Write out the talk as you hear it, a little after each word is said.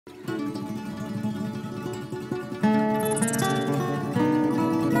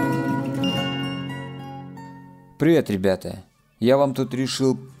Привет, ребята! Я вам тут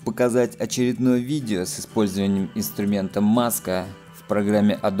решил показать очередное видео с использованием инструмента Маска в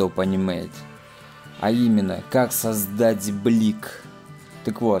программе Adobe Animate. А именно, как создать блик.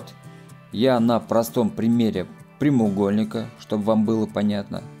 Так вот, я на простом примере прямоугольника, чтобы вам было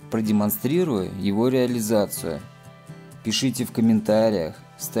понятно, продемонстрирую его реализацию. Пишите в комментариях,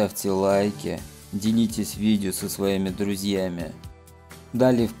 ставьте лайки, делитесь видео со своими друзьями.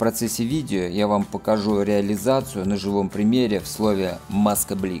 Далее в процессе видео я вам покажу реализацию на живом примере в слове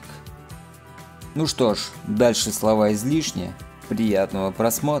 «маска-блик». Ну что ж, дальше слова излишни, приятного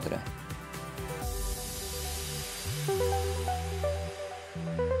просмотра!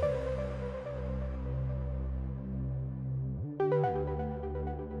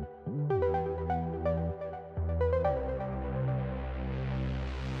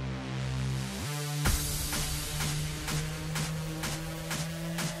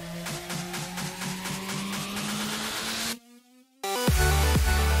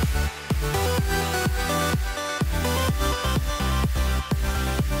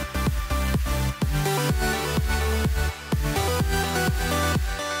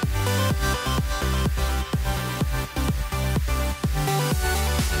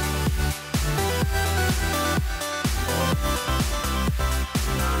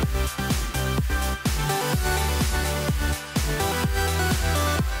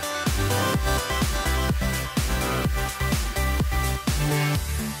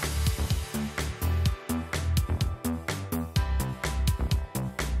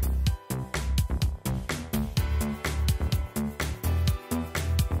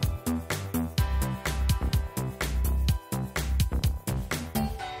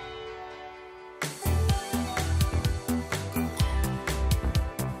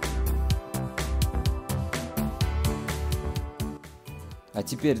 А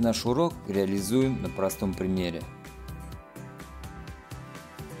теперь наш урок реализуем на простом примере.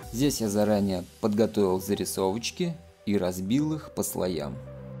 Здесь я заранее подготовил зарисовочки и разбил их по слоям.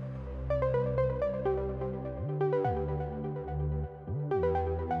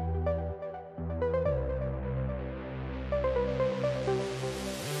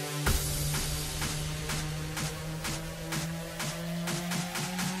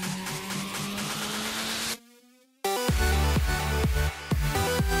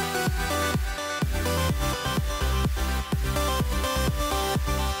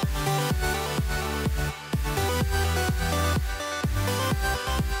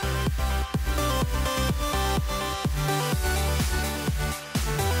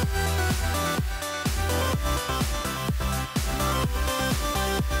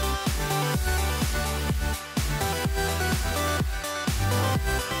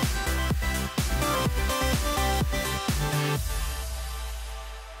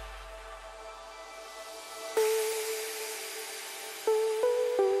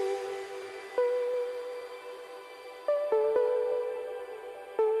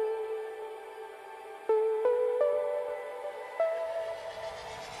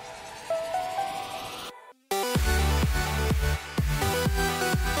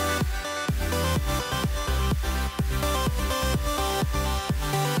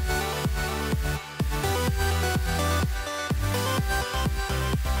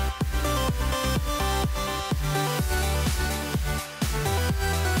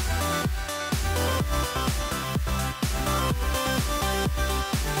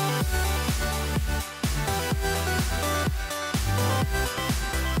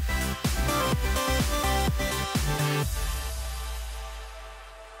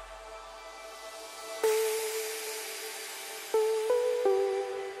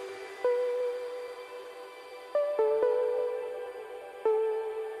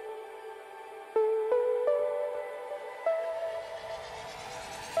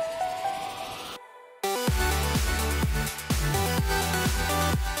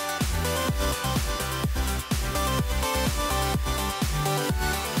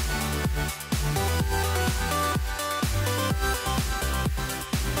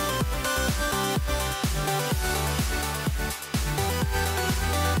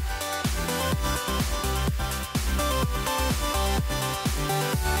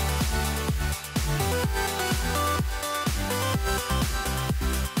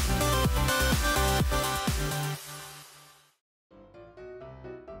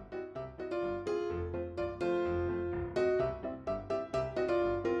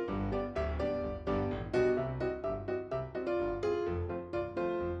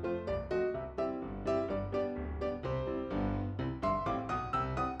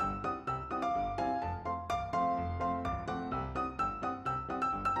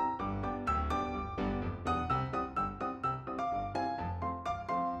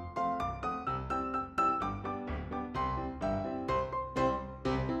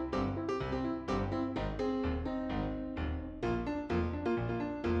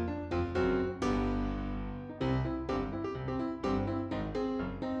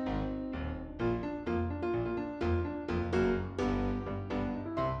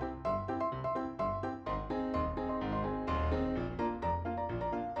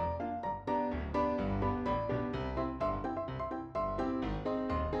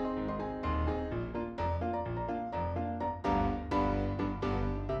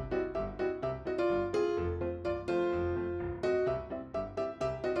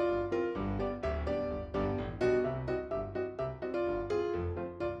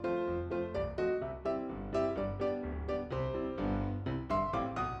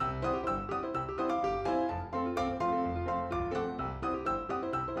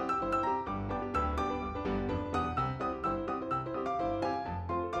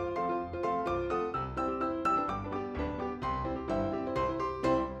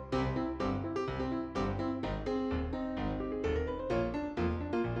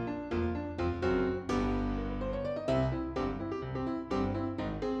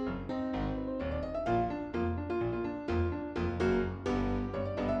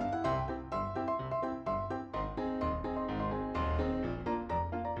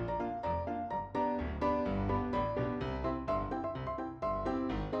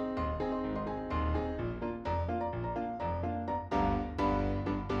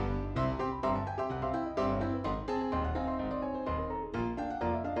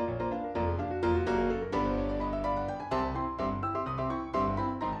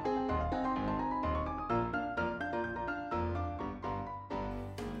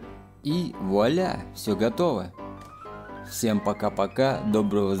 И вуаля, все готово. Всем пока-пока,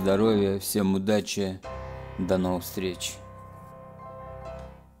 доброго здоровья, всем удачи, до новых встреч.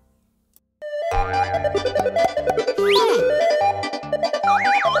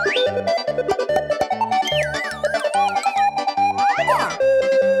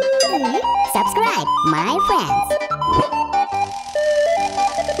 Subscribe, my friends.